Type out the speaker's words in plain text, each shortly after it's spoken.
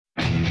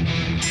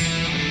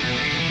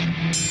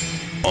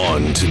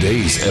On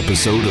today's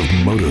episode of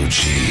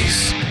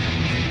MotoCheez.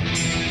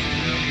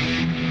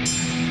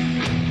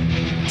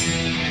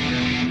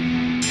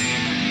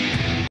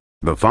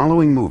 The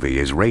following movie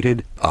is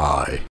rated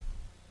I.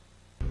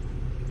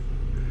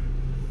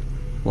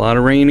 A lot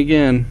of rain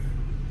again.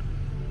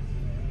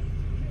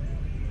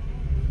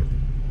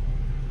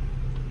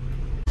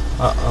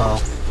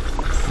 Uh-oh.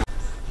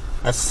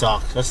 That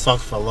sucks. That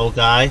sucks for a little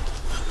guy.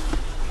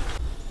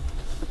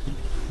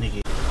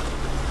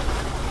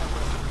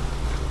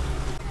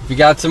 If you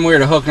got somewhere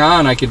to hook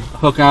on, I could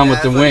hook on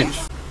with the winch.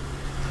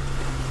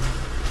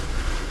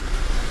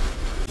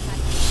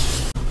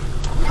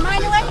 Am I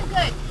in the way? You're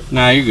good.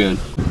 Nah, you're good.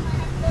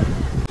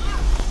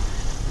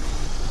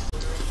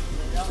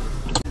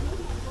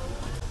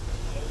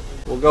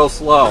 We'll go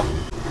slow.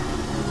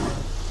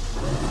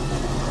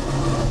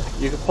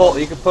 You can pull,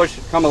 you can push,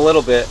 come a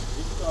little bit.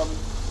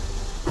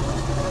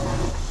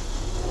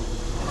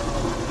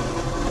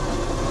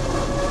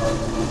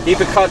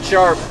 Keep it cut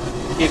sharp.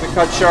 Keep it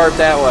cut sharp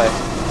that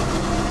way.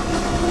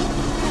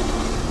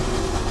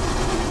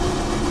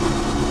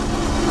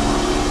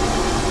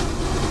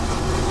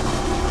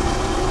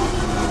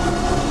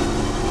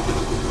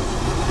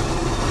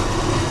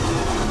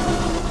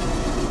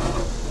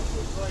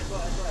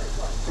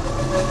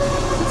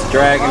 It's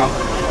dragging them.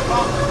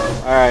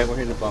 Alright, we're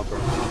hitting the bumper.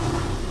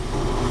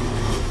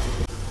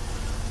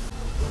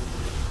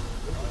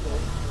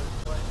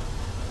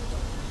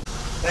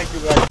 Thank you,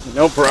 guys.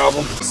 No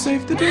problem.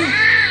 Save the day.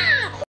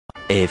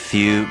 A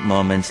few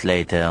moments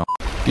later.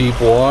 Deep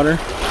water.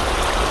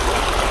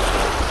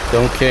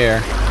 Don't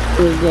care.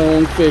 We're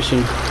going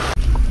fishing.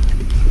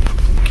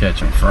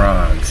 Catching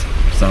frogs.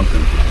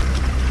 Something.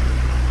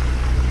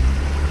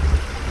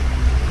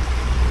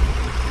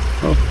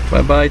 Oh,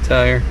 bye-bye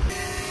tire.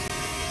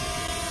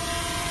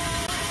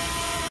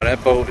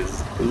 That boat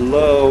is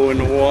low in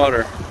the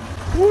water.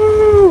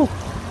 Woo!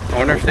 I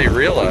wonder if they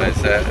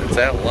realize that it's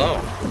that low.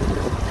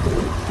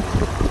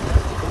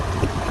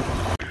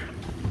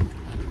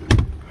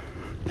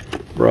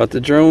 Brought the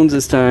drones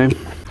this time,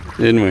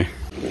 didn't we?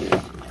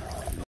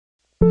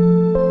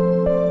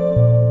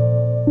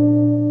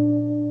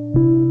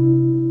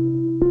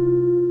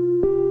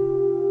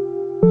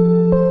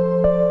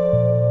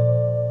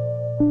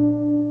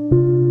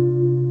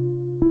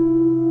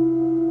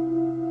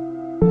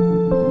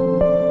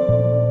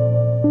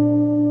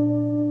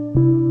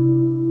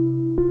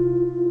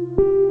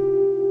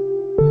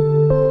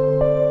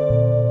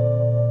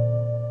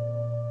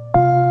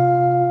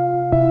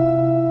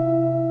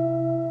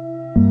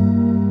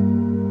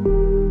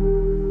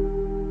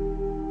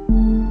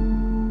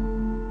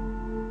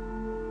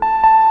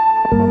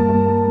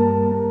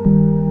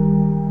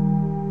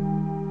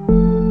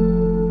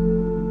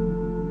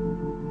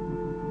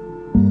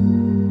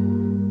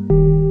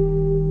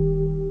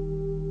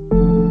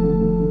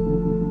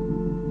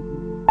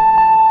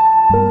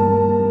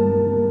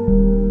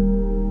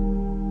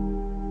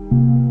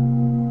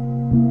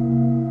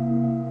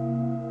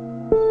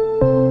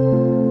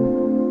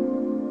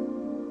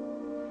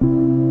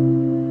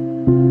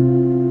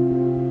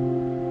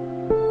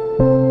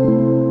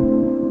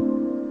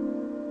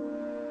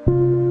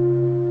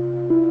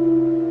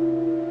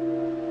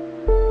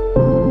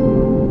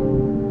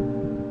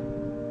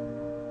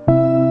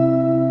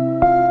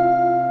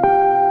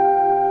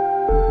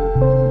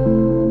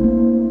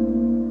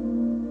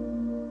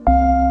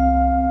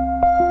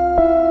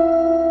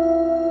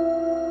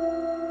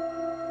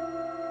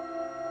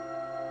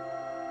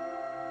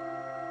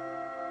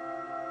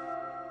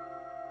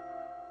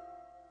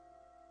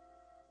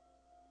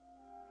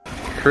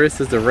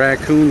 Chris is the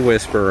raccoon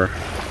whisperer.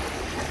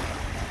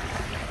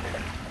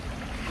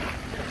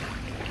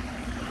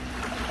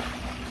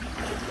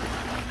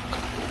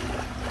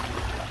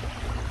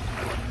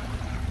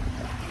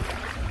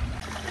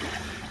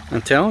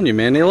 I'm telling you,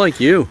 man, they like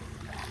you.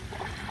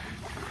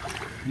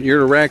 You're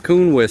the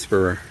raccoon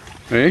whisperer,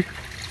 eh?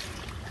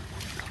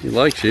 He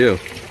likes you.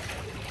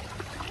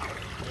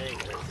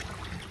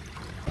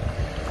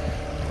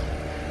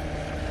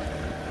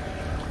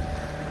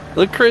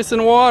 Look, Chris in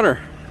the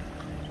water.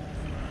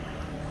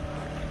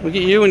 Look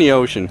at you in the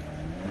ocean.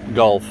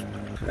 Gulf.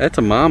 That's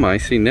a mama. I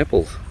see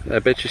nipples. I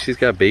bet you she's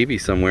got baby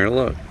somewhere.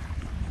 Look.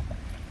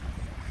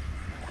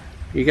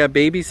 You got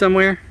baby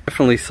somewhere?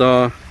 Definitely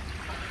saw.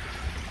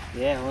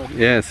 Yeah, look.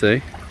 Yeah,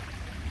 see?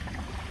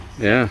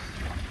 Yeah.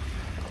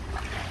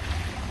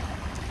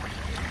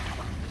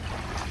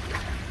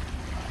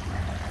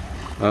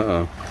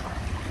 Uh-oh.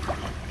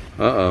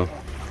 Uh-oh.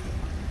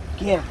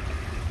 Yeah.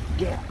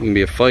 Yeah. It can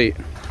be a fight.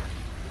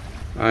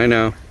 I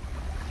know.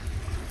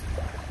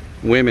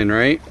 Women,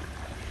 right?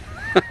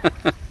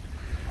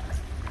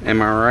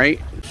 Am I right?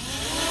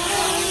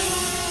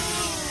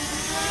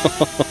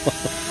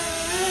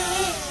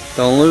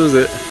 Don't lose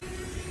it.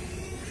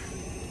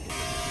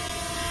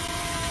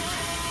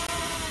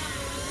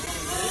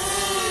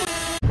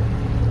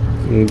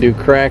 You can do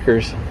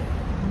crackers.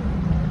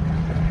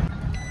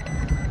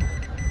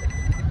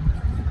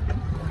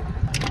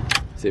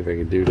 See if I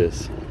can do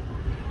this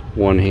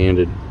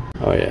one-handed.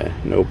 Oh yeah,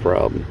 no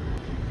problem.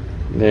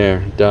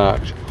 There,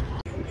 docked.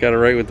 Got it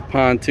right with the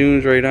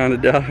pontoons right on the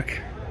dock.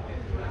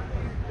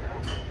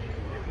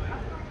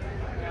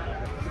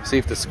 See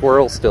if the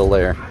squirrel's still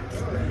there.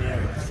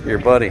 Your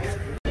buddy.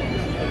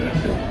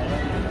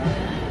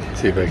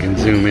 See if I can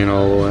zoom in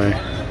all the way.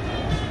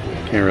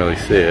 Can't really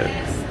see it.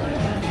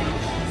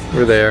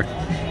 We're there.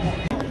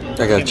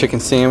 I got a chicken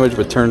sandwich,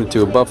 but turned it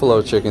to a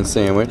buffalo chicken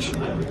sandwich.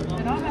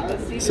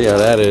 See how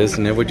that is.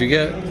 And then what'd you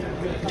get?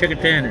 Chicken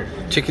tenders.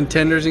 Chicken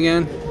tenders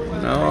again?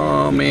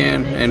 Oh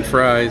man, and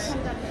fries.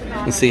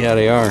 Let's see how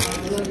they are.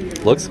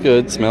 Looks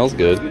good, smells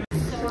good.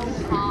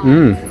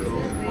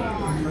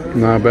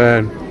 Not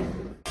bad.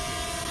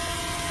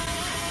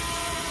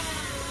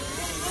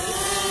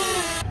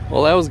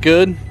 Well, that was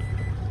good.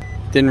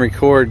 Didn't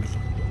record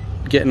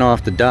getting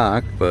off the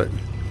dock, but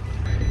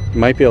you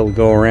might be able to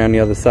go around the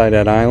other side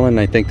of that island.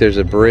 I think there's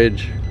a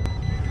bridge.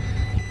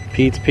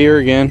 Pete's Pier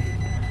again.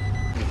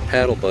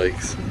 Paddle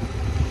bikes.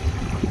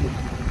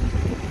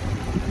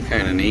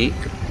 Kind of neat.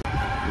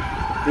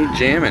 He's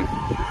jamming.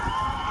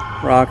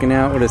 Rocking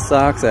out with his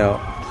socks out.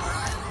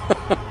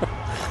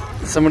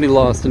 Somebody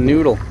lost a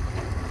noodle.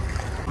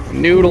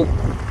 Noodle.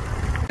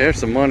 There's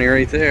some money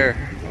right there.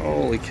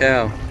 Holy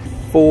cow.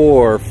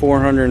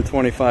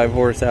 425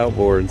 horse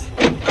outboards.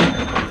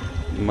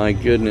 My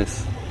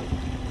goodness.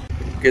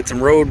 Get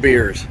some road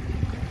beers.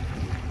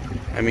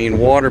 I mean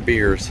water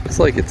beers. Looks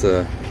like it's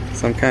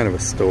some kind of a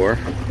store,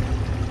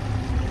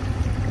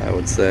 I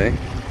would say.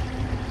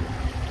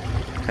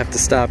 Have to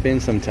stop in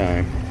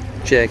sometime.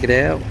 Check it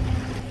out.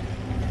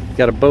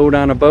 Got a boat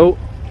on a boat.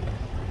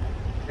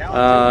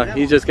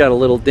 He just got a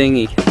little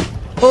dinghy.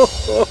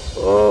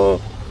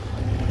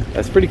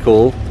 That's pretty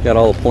cool. Got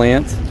all the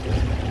plants.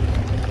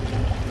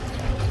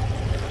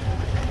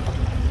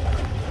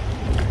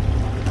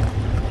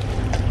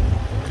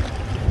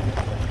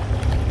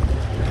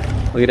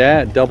 Look at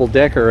that, double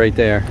decker right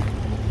there.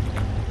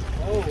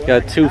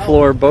 Got a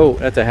 2-floor boat.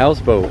 That's a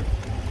houseboat.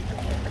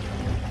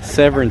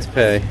 Severance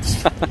pay.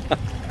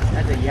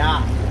 That's a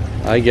yacht.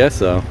 I guess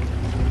so.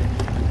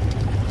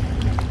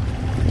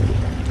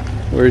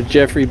 Where's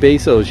Jeffrey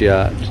Bezos'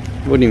 yacht?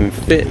 Wouldn't even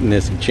fit in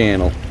this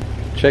channel.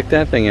 Check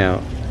that thing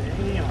out.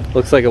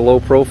 Looks like a low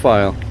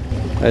profile.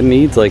 That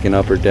needs like an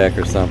upper deck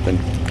or something.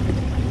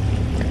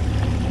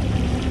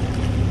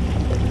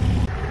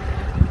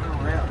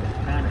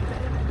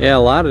 Yeah, a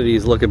lot of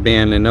these look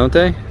abandoned, don't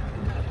they?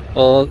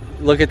 Well,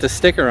 look at the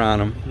sticker on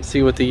them.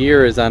 See what the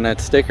year is on that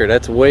sticker.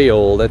 That's way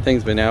old. That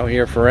thing's been out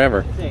here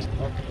forever.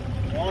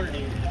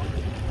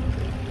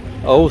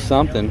 Oh,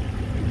 something.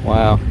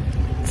 Wow.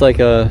 It's like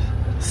a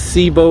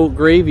seaboat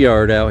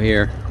graveyard out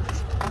here.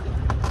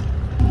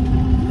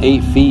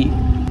 8 feet.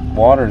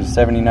 Water is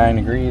 79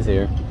 degrees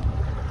here.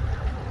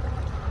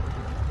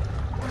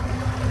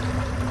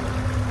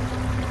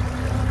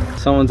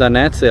 Someone's on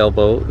that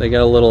sailboat. They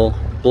got a little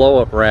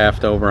blow-up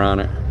raft over on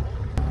it.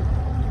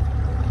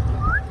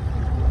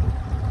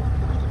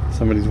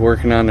 Somebody's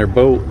working on their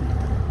boat.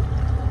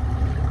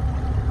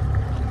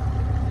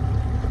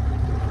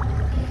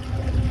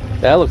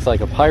 That looks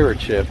like a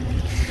pirate ship.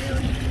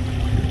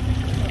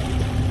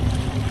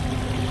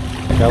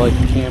 I like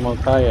the camo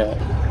kayak.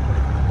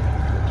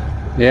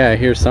 Yeah, I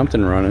hear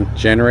something running.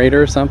 Generator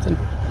or something?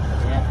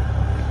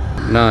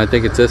 Yeah. No, I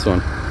think it's this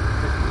one.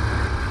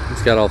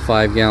 It's got all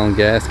 5-gallon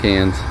gas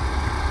cans.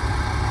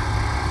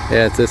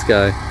 Yeah, it's this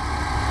guy.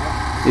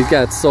 He's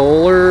got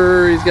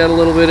solar, he's got a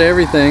little bit of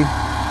everything.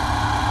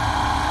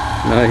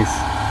 Nice.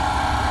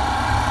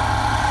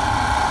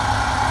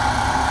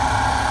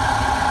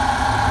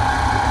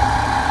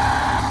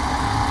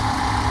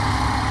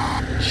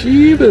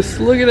 Jeebus,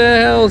 look at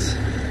that house.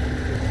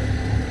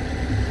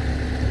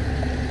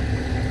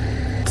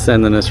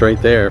 Sending us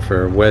right there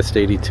for West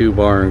 82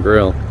 Bar and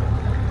Grill.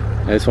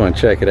 I just want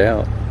to check it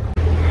out.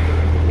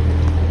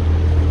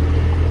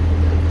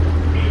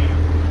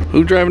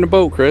 Who driving the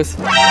boat, Chris?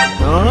 I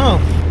don't know.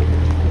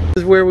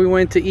 This is where we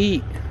went to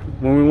eat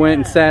when we went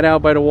and sat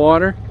out by the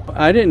water.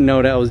 I didn't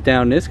know that was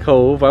down this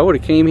cove. I would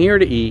have came here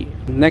to eat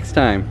next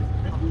time.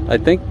 I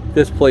think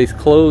this place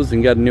closed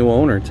and got a new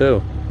owner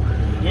too.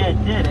 Yeah,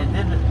 it did.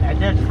 It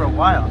did for a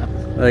while.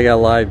 They got a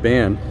live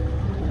band.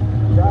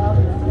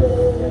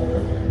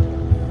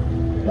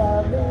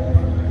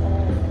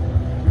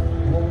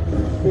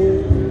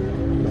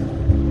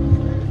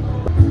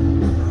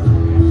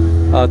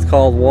 Oh, it's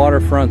called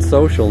Waterfront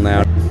Social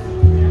now.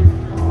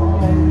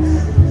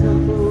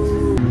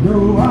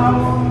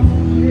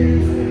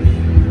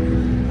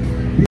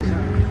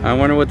 I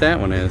wonder what that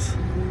one is.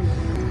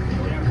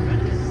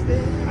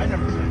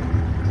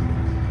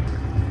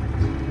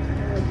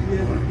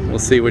 We'll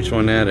see which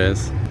one that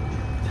is.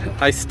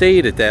 I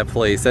stayed at that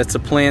place. That's a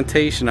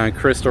plantation on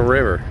Crystal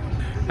River.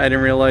 I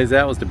didn't realize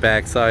that was the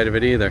backside of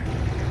it either.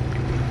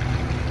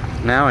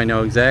 Now I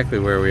know exactly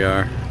where we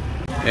are.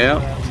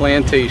 Yeah,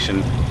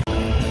 plantation.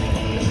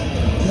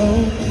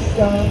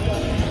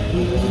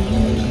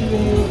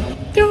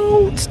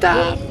 Don't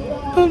stop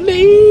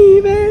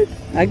believing.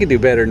 I could do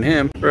better than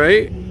him,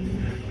 right?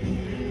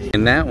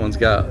 And that one's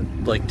got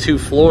like 2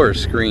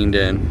 floors screened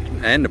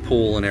in and the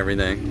pool and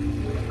everything.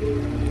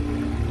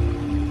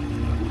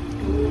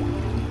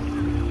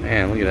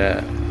 Man, look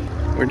at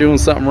that. We're doing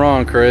something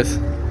wrong, Chris.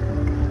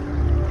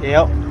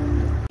 Yep.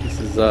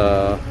 This is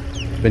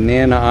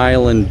Banana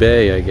Island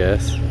Bay, I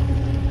guess.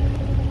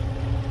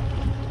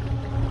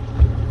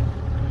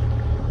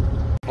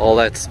 All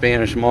that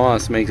Spanish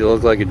moss makes it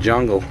look like a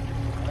jungle.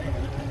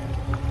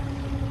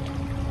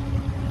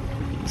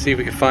 See if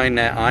we can find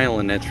that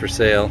island that's for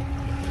sale.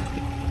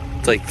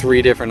 It's like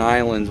 3 different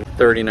islands,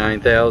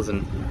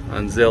 39,000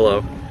 on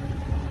Zillow.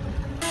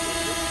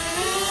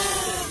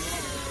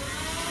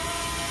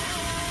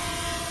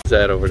 What's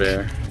that over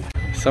there?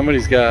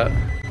 Somebody's got,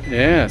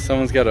 yeah,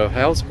 someone's got a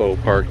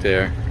houseboat parked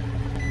there.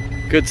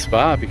 Good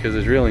spot because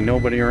there's really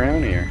nobody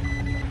around here.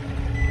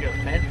 You got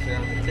a fence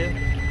around it too.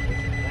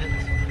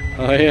 Fence.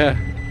 Oh yeah.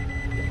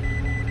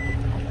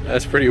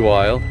 That's pretty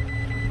wild.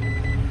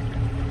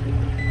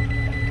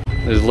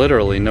 There's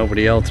literally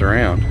nobody else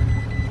around.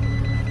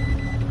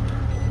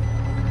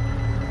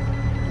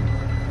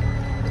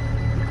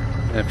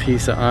 That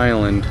piece of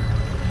island,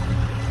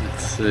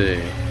 let's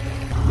see.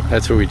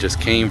 That's where we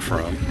just came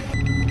from.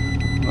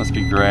 Must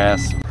be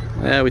grass.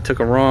 Yeah, we took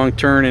a wrong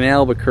turn in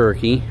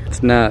Albuquerque.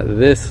 It's not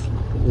this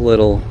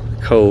little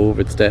cove,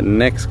 it's that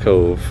next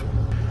cove.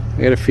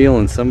 I got a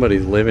feeling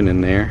somebody's living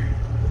in there.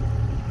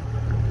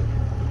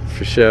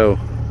 For show.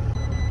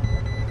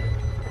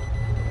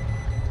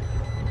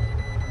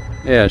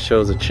 Yeah, it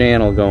shows a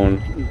channel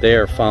going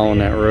there following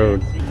that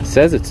road. It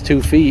says it's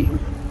 2 feet.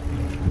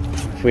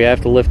 If we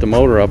have to lift the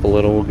motor up a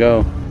little, we'll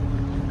go.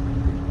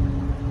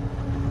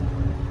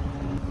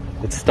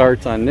 It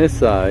starts on this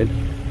side,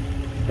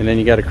 and then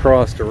you got to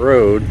cross the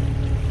road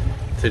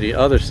to the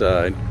other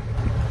side,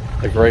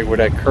 like right where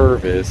that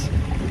curve is,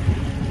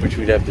 which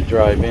we'd have to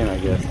drive in, I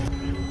guess.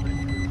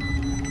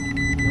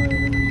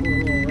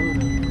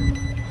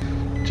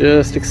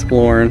 Just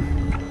exploring.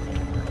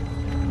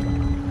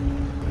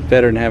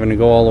 Better than having to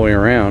go all the way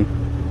around.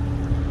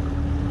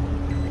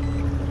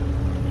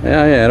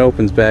 Yeah, it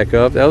opens back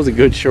up. That was a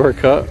good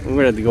shortcut. We're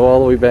gonna have to go all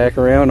the way back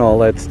around all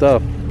that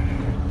stuff.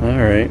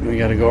 Alright, we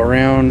gotta go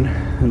around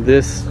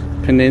this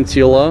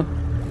peninsula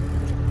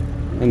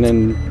and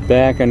then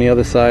back on the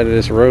other side of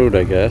this road,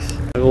 I guess.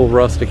 A little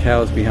rustic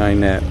house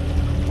behind that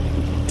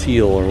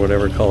teal or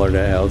whatever color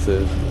that house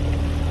is.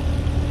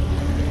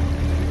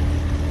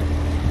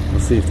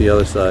 Let's see if the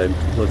other side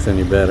looks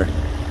any better.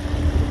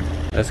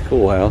 That's a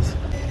cool house.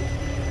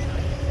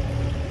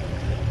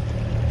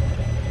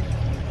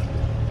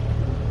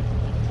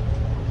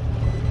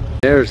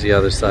 There's the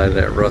other side of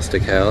that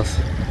rustic house.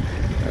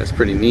 That's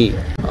pretty neat.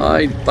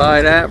 I'd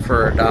buy that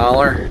for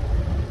 $1.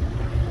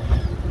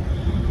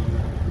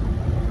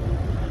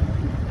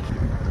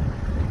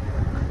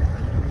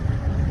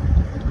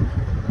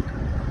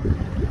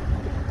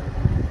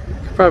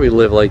 Could probably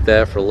live like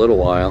that for a little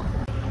while.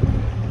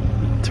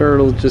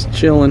 Turtle just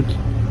chilling.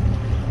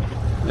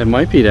 It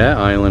might be that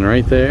island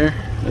right there.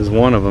 There's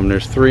one of them.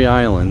 There's 3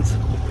 islands.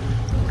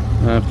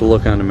 I'll have to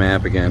look on the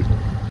map again.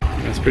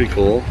 That's pretty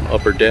cool.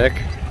 Upper deck.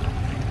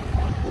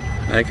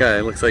 That guy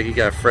looks like he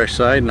got fresh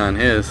siding on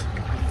his.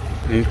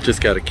 He's just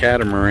got a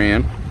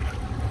catamaran.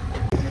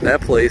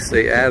 That place,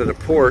 they added a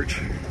porch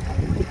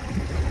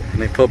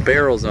and they put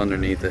barrels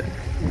underneath it.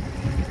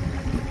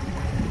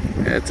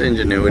 That's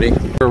ingenuity.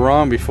 We were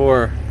wrong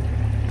before.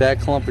 That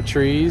clump of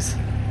trees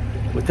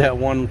with that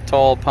one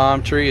tall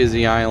palm tree is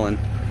the island.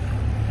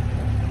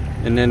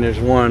 And then there's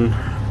one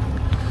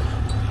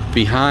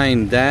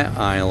behind that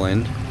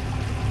island,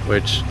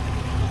 which,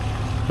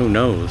 who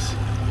knows?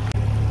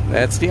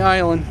 That's the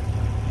island.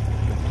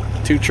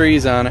 2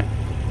 trees on it.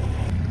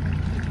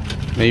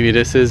 Maybe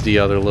this is the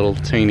other little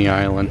teeny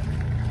island.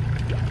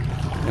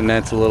 And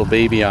that's a little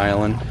baby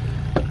island.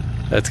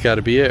 That's got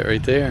to be it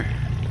right there.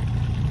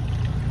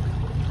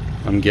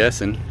 I'm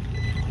guessing.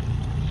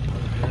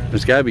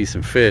 There's got to be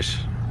some fish.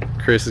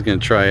 Chris is going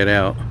to try it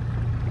out.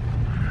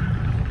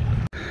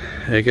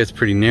 It gets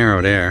pretty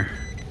narrow there.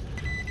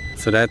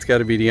 So that's got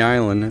to be the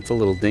island. That's a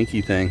little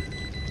dinky thing.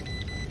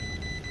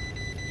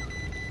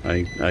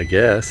 I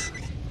guess.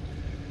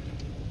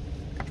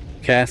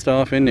 Cast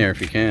off in there if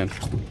you can.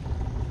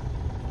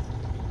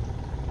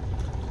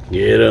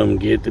 Get him,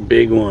 get the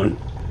big one.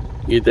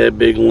 Get that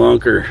big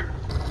lunker.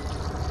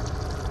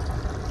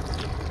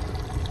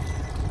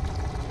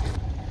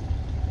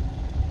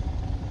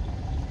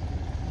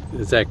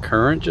 Is that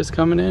current just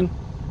coming in?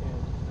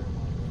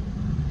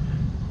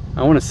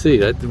 I want to see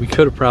that. We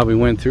could have probably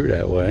went through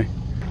that way.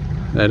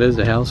 That is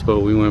the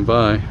houseboat we went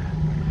by.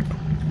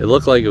 It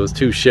looked like it was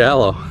too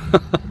shallow.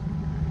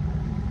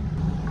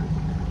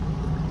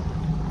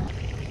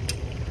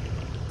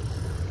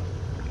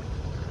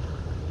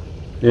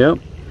 Yep,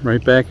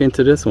 right back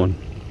into this one.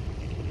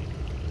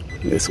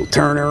 This will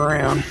turn her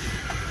around.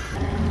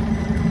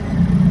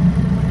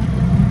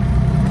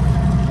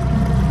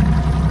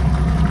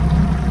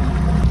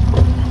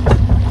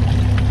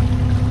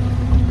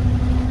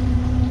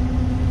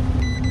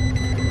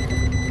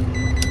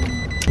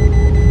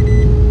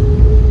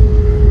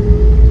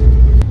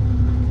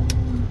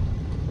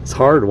 It's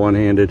hard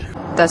one-handed.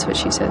 That's what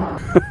she said.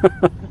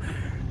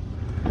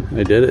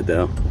 I did it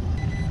though.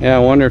 Yeah, I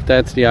wonder if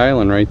that's the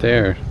island right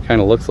there.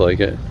 Kind of looks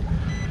like it.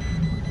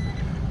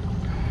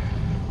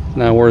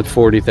 Not worth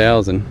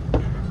 40,000.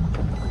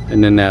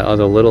 And then that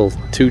other little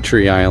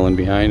 2-tree island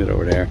behind it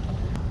over there.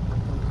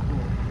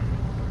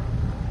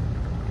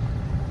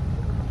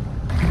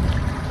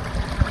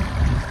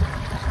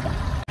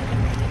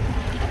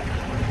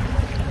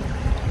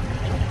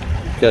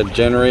 Got a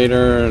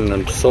generator and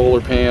them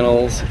solar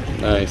panels.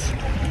 Nice.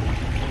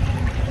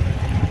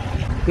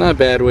 Not a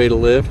bad way to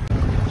live.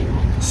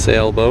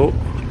 Sailboat.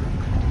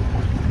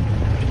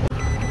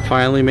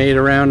 Finally made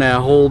around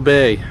that whole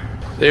bay.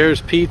 There's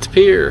Pete's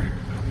Pier.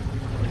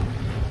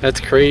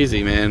 That's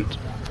crazy, man.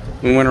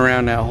 We went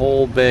around that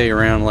whole bay,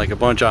 around like a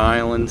bunch of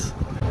islands.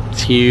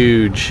 It's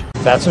huge.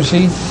 That's what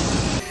she.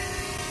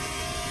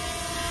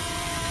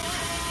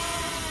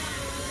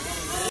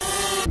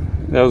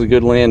 That was a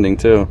good landing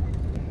too.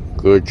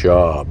 Good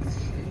job.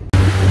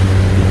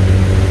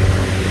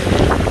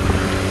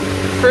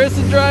 Chris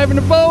is driving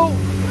the boat.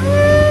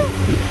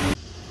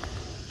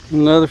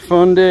 Another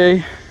fun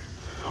day.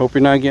 Hope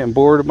you're not getting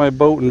bored of my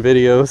boating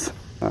videos.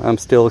 I'm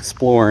still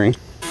exploring.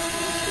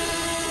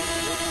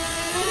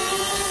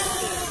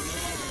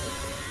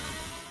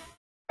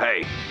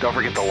 Hey, don't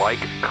forget to like,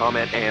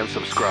 comment, and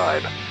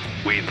subscribe.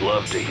 We'd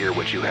love to hear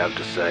what you have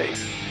to say.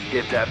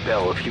 Hit that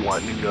bell if you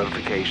want new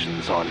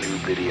notifications on new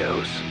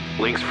videos.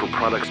 Links for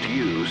products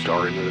used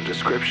are in the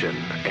description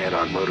and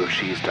on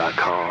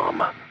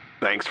MotoCheez.com.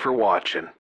 Thanks for watching.